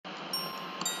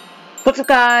What's up,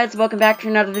 guys? Welcome back to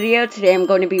another video. Today I'm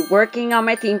going to be working on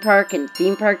my theme park in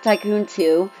Theme Park Tycoon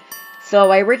 2.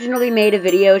 So I originally made a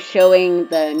video showing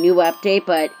the new update,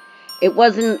 but there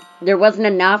wasn't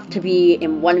enough to be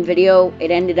in one video. It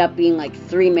ended up being like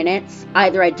 3 minutes.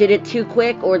 Either I did it too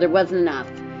quick or there wasn't enough.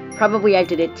 Probably I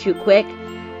did it too quick.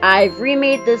 I've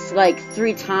remade this like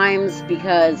 3 times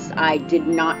because I did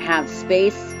not have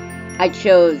space. I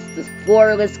chose the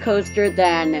floorless coaster,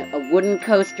 then a wooden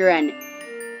coaster, and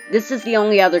this is the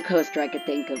only other coaster I could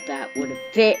think of that would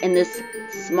fit in this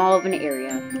small of an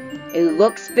area. It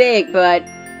looks big, but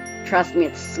trust me,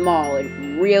 it's small. It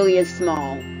really is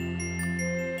small.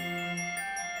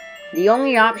 The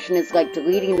only option is like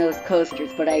deleting those coasters,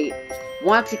 but I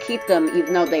want to keep them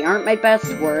even though they aren't my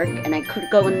best work, and I could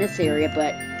go in this area,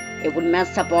 but it would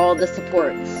mess up all the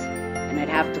supports, and I'd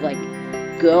have to like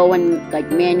go and like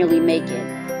manually make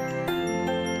it.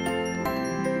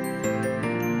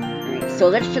 So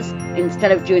let's just,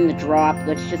 instead of doing the drop,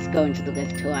 let's just go into the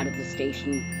lift hill out of the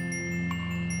station.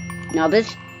 Now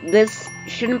this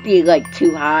shouldn't be like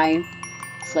too high.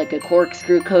 It's like a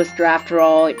corkscrew coaster after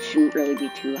all. It shouldn't really be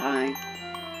too high.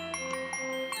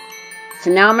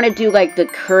 So now I'm going to do like the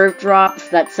curve drops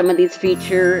that some of these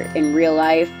feature in real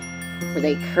life, where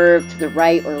they curve to the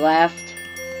right or left.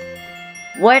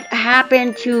 What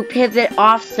happened to pivot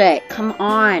offset? Come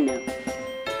on.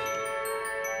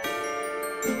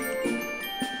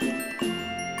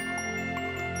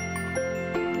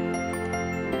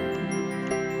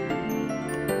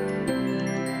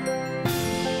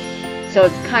 So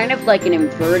it's kind of like an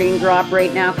inverting drop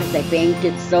right now because I banked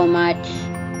it so much.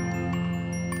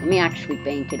 Let me actually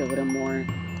bank it a little more.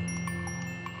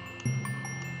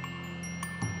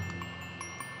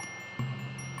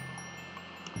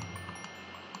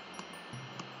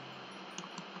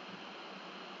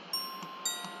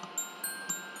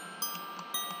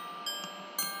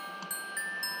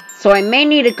 So I may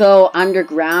need to go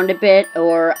underground a bit,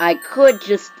 or I could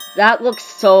just, that looks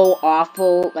so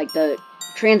awful, like the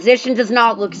transition does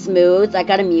not look smooth. I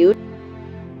gotta mute.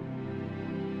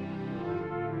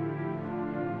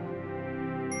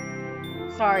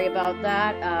 Sorry about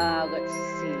that. Let's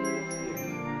see.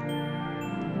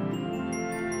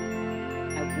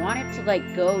 I want it to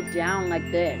like go down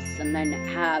like this and then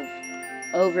have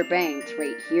overbanked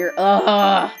right here.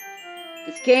 Ugh!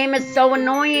 This game is so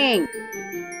annoying!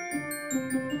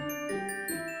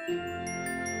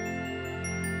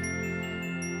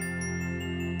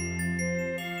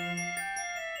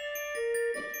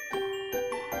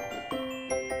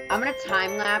 I'm gonna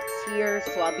time lapse here,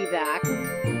 so I'll be back.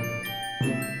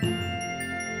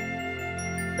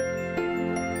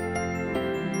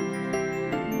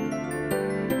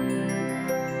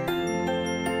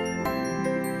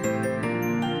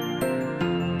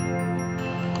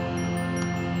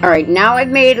 Alright, now I've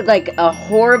made like a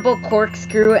horrible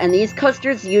corkscrew, and these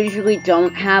coasters usually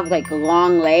don't have like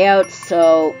long layouts,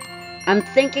 so I'm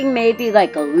thinking maybe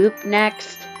like a loop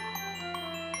next.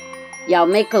 Yeah, I'll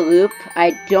make a loop.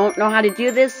 I don't know how to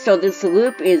do this, so this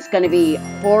loop is going to be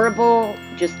horrible.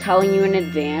 Just telling you in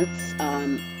advance.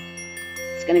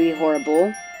 It's going to be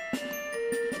horrible.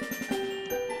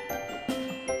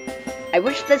 I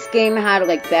wish this game had,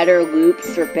 like, better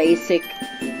loops for basic,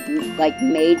 like,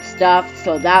 made stuff.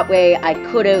 So that way I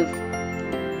could have,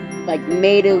 like,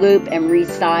 made a loop and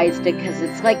resized it, because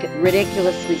it's, like,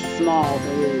 ridiculously small,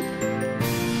 the loop.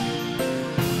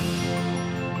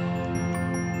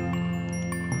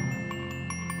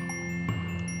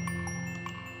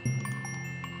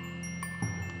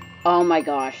 Oh my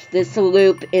gosh, this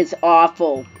loop is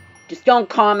awful. Just don't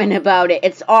comment about it.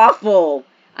 It's awful.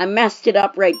 I messed it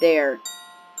up right there.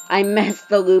 I messed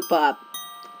the loop up.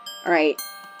 Alright.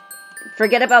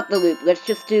 Forget about the loop. Let's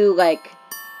just do like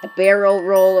a barrel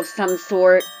roll of some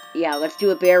sort. Yeah, let's do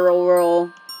a barrel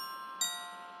roll.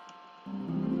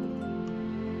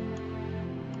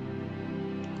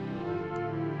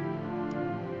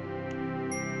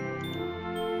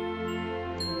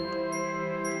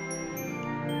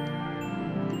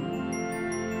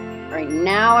 Alright,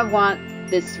 now I want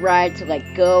this ride to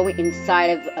like go inside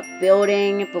of a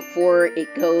building before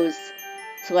it goes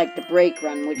to like the brake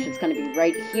run, which is going to be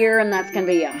right here, and that's going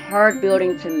to be a hard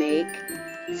building to make.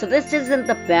 So this isn't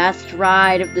the best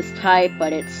ride of this type,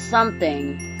 but it's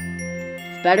something.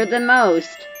 It's better than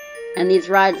most, and these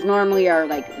rides normally are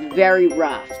like very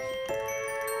rough.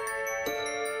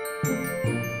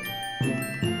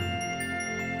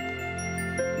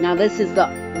 Now this is the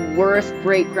worst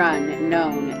brake run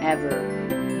known ever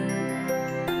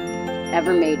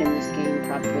made in this game,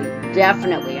 probably.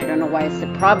 Definitely. I don't know why I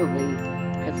said probably,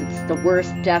 because it's the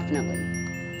worst, definitely.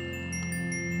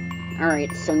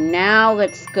 Alright, so now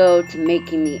let's go to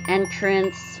making the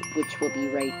entrance, which will be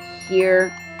right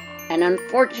here. And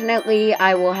unfortunately,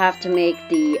 I will have to make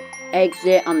the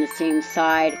exit on the same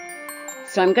side.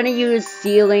 So I'm going to use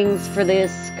ceilings for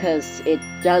this, because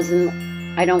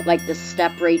I don't like the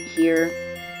step right here.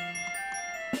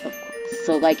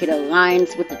 So like it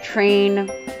aligns with the train.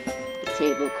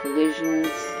 Disable collisions.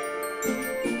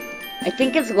 I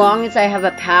think as long as I have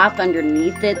a path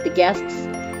underneath it, the guests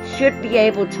should be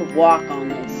able to walk on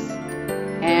this.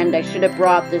 And I should have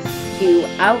brought this queue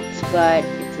out, but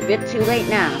it's a bit too late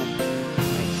now.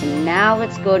 Right, so now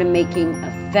let's go to making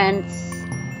a fence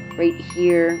right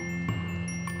here.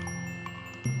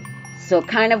 So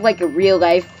kind of like a real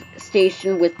life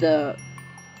station with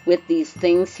these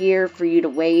things here for you to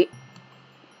wait.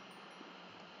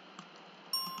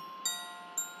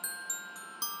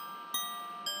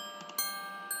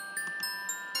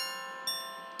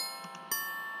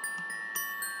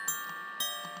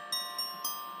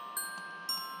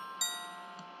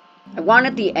 I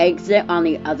wanted the exit on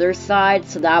the other side,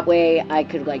 so that way I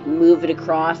could like move it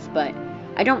across, but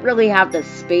I don't really have the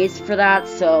space for that,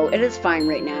 so it is fine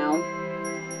right now.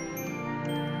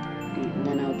 And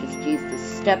then I'll just use the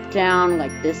step down,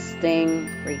 like this thing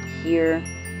right here.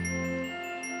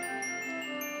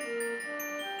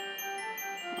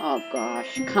 Oh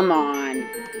gosh, come on.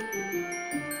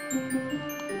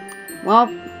 Well,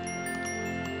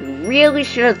 really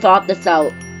should have thought this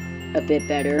out a bit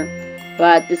better.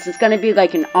 But this is going to be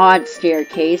like an odd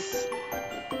staircase.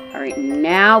 Alright,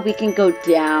 now we can go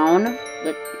down.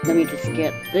 Let me just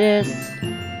get this.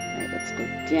 Alright, let's go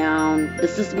down.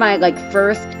 This is my like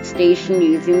first station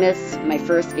using this. My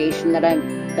first station that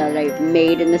I've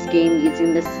made in this game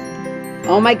using this.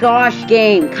 Oh my gosh,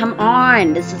 game, come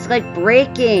on. This is like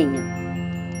breaking.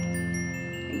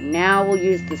 And now we'll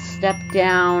use the step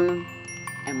down.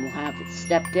 And we'll have it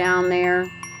step down there.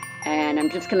 And I'm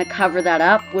just going to cover that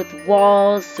up with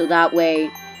walls so that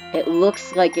way it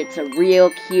looks like it's a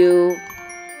real queue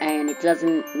and it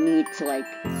doesn't need to like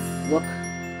look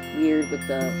weird with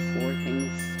the four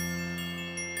things.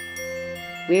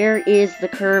 Where is the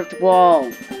curved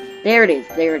wall? There it is,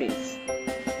 there it is.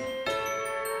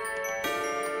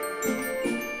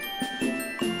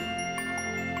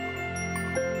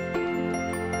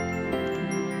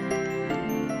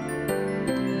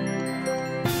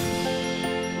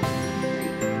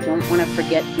 Don't want to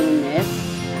forget doing this.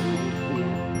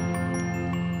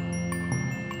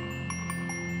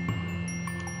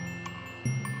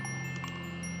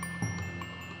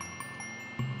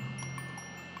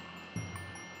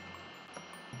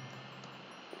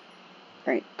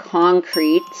 Alright,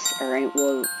 concrete. Alright,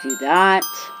 we'll do that.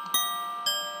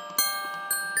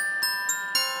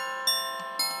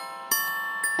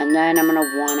 And then I'm going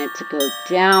to want it to go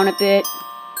down a bit.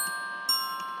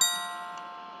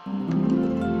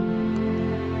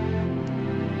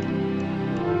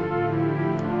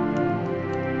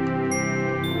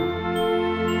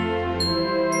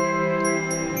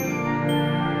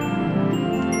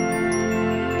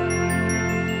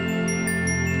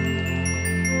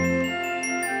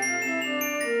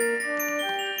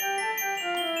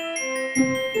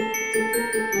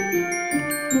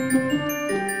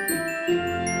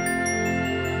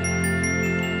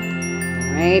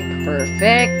 Alright,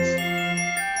 perfect.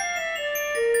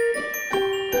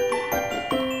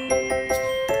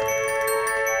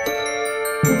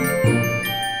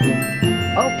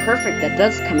 Oh, perfect. That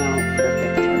does come out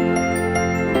perfect.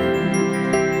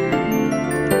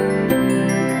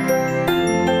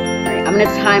 Alright, I'm going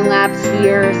to time lapse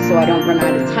here so I don't run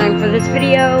out of time for this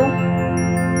video.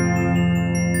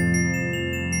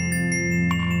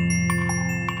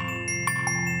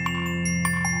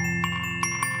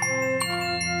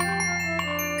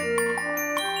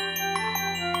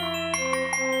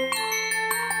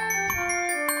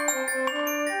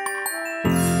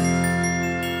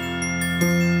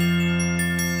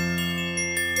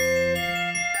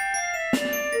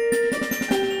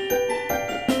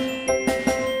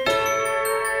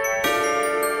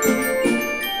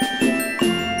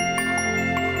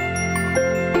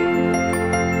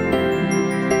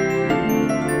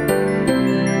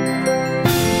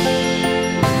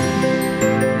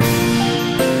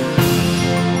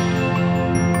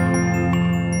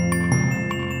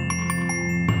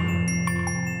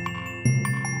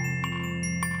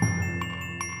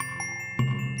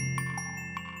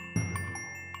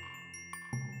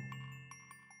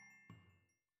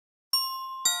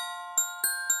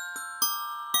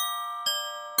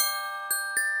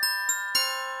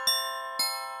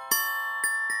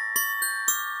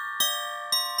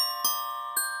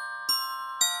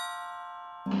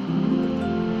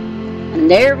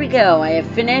 there we go. I have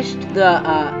finished the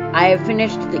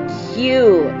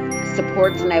queue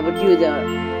supports, and I will do the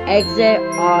exit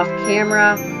off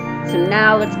camera. So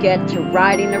now let's get to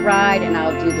riding the ride, and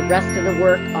I'll do the rest of the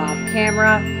work off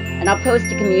camera, and I'll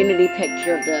post a community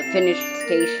picture of the finished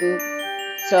station.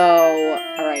 So,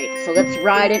 alright, so let's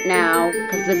ride it now,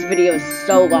 because this video is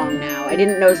so long now. I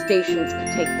didn't know stations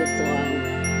could take this long.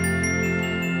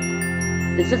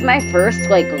 This is my first,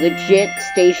 like, legit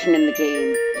station in the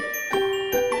game.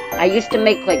 I used to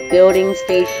make, like, building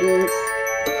stations.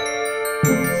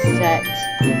 Set.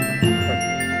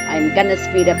 I'm gonna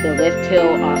speed up the lift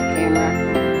hill off camera.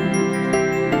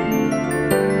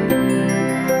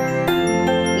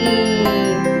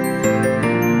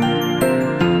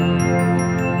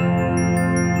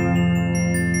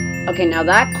 Okay, now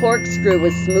that corkscrew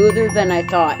was smoother than I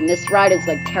thought, and this ride is,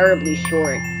 like, terribly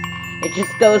short. It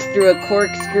just goes through a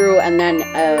corkscrew and then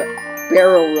a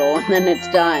barrel roll, and then it's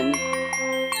done.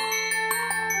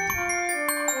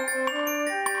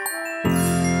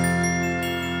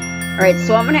 Alright,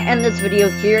 so I'm going to end this video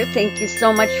here. Thank you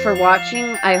so much for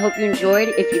watching. I hope you enjoyed.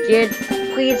 If you did,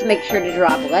 please make sure to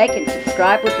drop a like and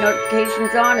subscribe with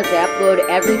notifications on, as I upload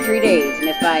every 3 days. And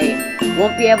if I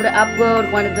won't be able to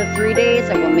upload one of the 3 days,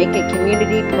 I will make a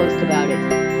community post about it.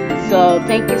 So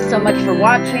thank you so much for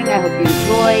watching. I hope you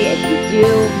enjoy.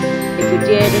 If you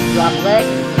did, drop a like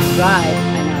and subscribe.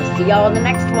 And I'll see y'all in the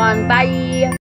next one. Bye!